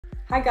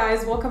Hi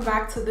guys, welcome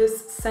back to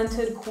this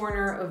scented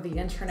corner of the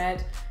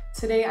internet.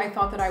 Today I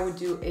thought that I would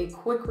do a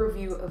quick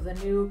review of the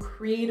new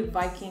Creed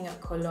Viking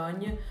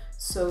Cologne,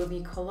 so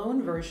the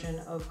cologne version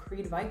of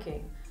Creed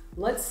Viking.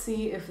 Let's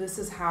see if this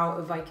is how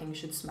a Viking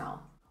should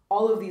smell.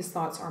 All of these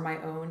thoughts are my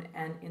own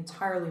and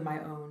entirely my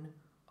own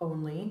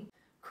only.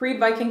 Creed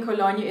Viking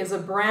Cologne is a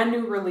brand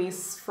new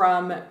release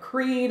from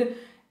Creed.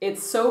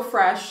 It's so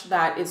fresh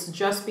that it's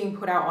just being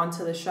put out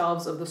onto the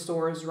shelves of the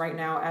stores right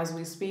now as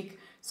we speak.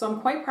 So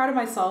I'm quite proud of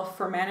myself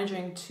for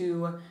managing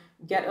to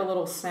get a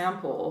little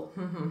sample.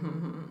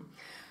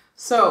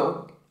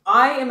 So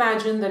I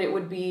imagined that it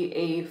would be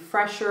a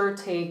fresher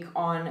take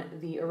on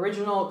the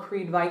original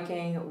Creed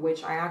Viking,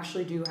 which I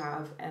actually do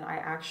have, and I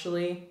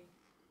actually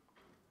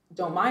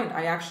don't mind.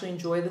 I actually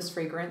enjoy this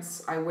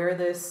fragrance. I wear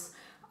this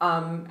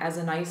as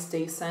a nice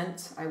day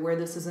scent. I wear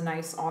this as a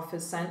nice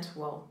office scent.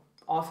 Well,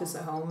 office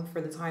at home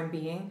for the time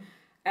being.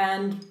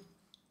 And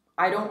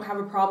I don't have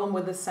a problem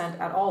with the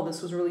scent at all.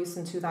 This was released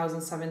in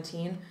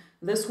 2017.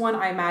 This one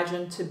I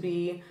imagine to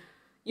be,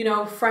 you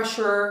know,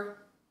 fresher,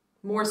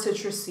 more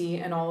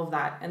citrusy and all of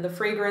that. And the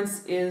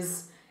fragrance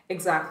is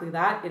exactly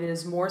that. It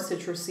is more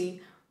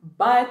citrusy,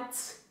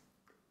 but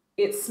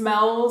it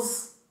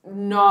smells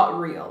not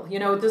real. You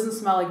know, it doesn't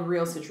smell like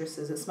real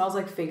citruses. It smells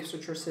like fake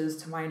citruses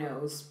to my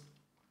nose.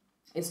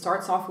 It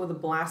starts off with a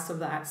blast of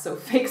that. So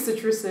fake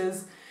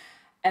citruses.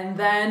 And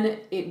then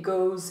it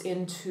goes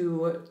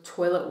into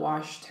toilet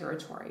wash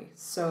territory.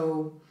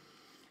 So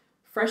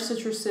fresh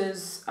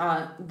citruses,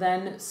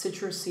 then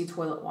citrusy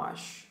toilet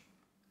wash.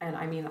 And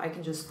I mean, I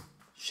can just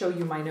show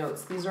you my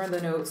notes. These are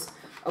the notes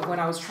of when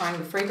I was trying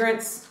the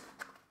fragrance.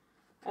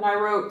 And I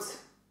wrote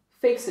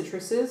fake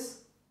citruses,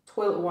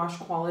 toilet wash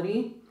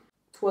quality,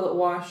 toilet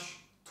wash,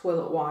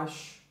 toilet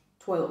wash,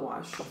 toilet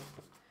wash.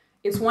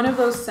 It's one of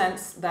those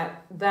scents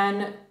that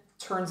then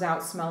turns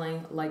out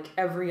smelling like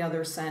every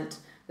other scent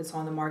that's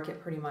on the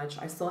market pretty much.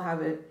 I still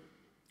have it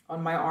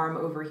on my arm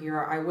over here.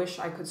 I wish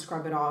I could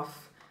scrub it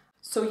off.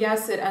 So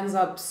yes, it ends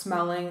up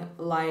smelling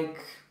like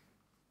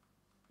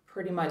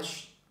pretty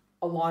much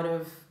a lot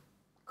of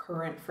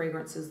current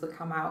fragrances that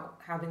come out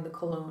having the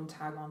cologne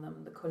tag on them,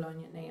 the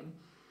cologne name.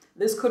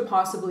 This could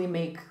possibly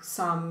make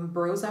some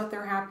bros out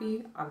there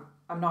happy.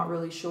 I'm not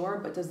really sure,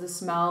 but does this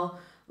smell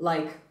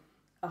like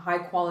a high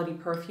quality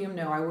perfume?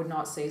 No, I would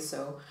not say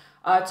so.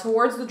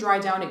 Towards the dry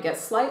down, it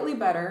gets slightly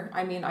better.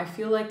 I mean, I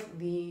feel like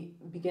the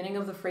beginning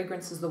of the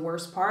fragrance is the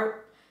worst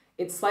part.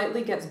 It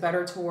slightly gets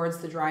better towards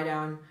the dry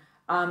down,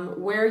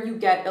 where you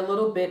get a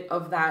little bit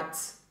of that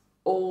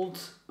old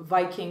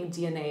Viking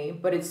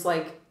DNA, but it's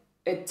like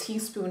a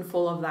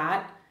teaspoonful of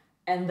that,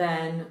 and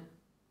then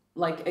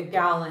like a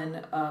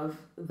gallon of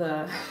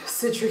the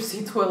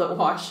citrusy toilet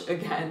wash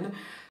again.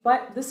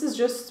 But this is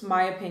just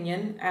my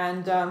opinion,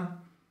 and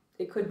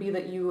it could be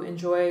that you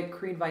enjoy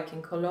Creed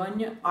Viking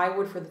Cologne. I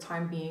would, for the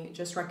time being,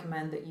 just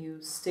recommend that you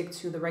stick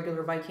to the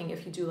regular Viking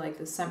if you do like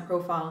the scent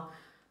profile.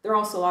 There are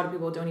also a lot of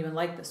people who don't even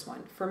like this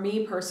one. For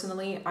me,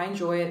 personally, I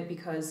enjoy it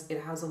because it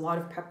has a lot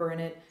of pepper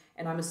in it,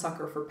 and I'm a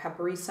sucker for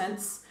peppery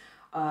scents.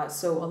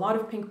 So a lot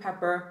of pink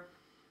pepper.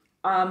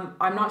 I'm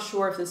not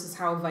sure if this is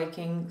how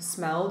Viking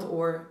smelled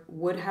or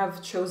would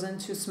have chosen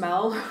to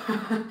smell.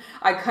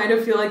 I kind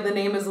of feel like the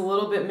name is a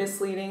little bit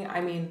misleading.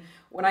 I mean,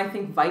 when I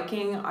think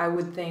Viking, I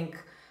would think,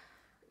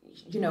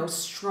 you know,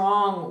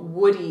 strong,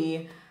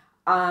 woody,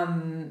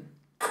 all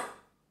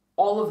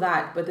of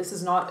that, but this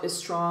is not a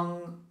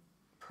strong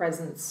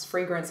presence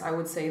fragrance. I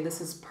would say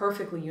this is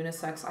perfectly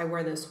unisex. I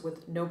wear this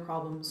with no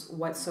problems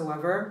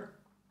whatsoever.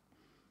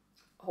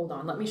 Hold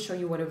on, let me show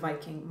you what a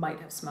Viking might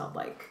have smelled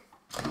like.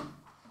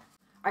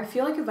 I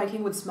feel like a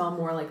Viking would smell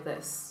more like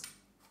this,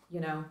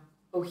 you know,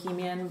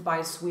 Bohemian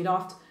by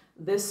Swedoft.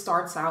 This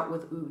starts out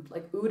with oud,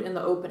 like oud in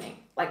the opening,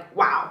 like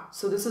wow.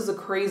 So this is a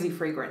crazy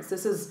fragrance.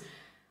 This is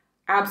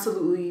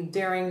absolutely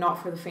daring, not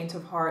for the faint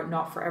of heart,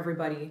 not for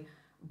everybody,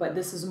 but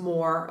this is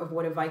more of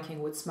what a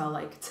Viking would smell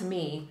like to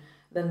me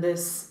than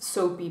this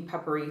soapy,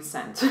 peppery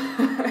scent.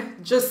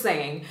 Just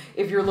saying,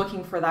 if you're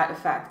looking for that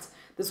effect.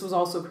 This was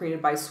also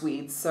created by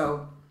Swedes,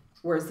 so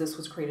whereas this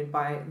was created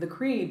by the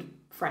Creed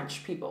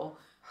French people.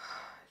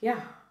 Yeah,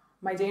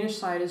 my Danish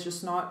side is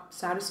just not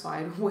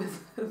satisfied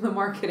with the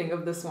marketing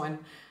of this one.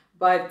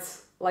 But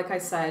like I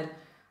said,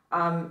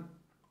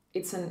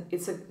 it's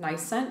a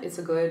nice scent. It's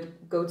a good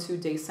go-to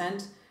day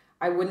scent.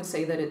 I wouldn't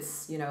say that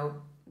it's, you know,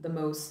 the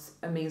most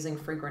amazing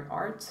fragrant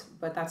art,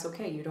 but that's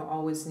okay. You don't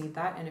always need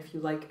that. And if you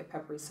like a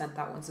peppery scent,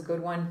 that one's a good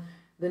one.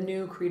 The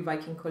new Creed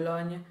Viking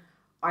Cologne,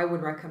 I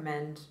would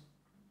recommend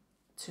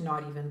to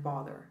not even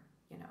bother,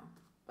 you know,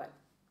 but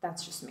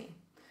that's just me.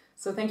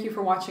 So thank you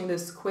for watching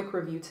this quick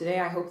review today.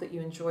 I hope that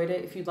you enjoyed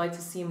it. If you'd like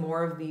to see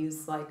more of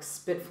these like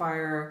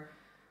Spitfire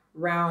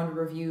round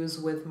reviews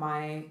with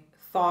my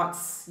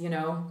thoughts, you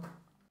know,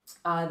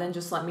 then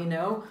just let me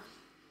know.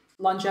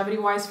 Longevity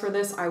wise for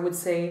this, I would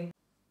say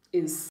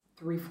is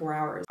 3-4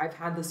 hours. I've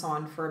had this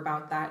on for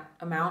about that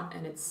amount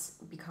and it's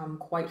become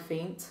quite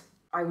faint.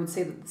 I would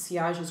say that the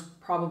sillage is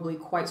probably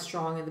quite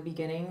strong in the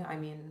beginning. I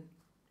mean,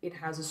 it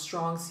has a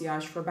strong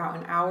sillage for about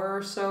an hour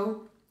or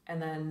so,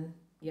 and then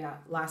yeah,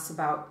 lasts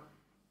about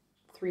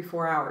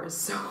 3-4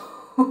 hours.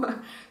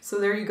 So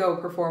there you go,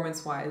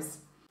 performance-wise.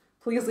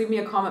 Please leave me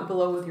a comment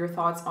below with your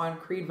thoughts on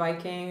Creed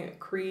Viking.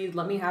 Creed,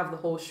 let me have the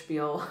whole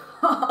spiel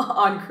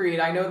on Creed.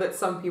 I know that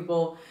some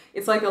people,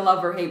 it's like a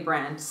love or hate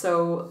brand.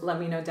 So let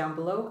me know down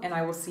below, and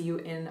I will see you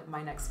in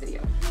my next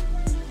video.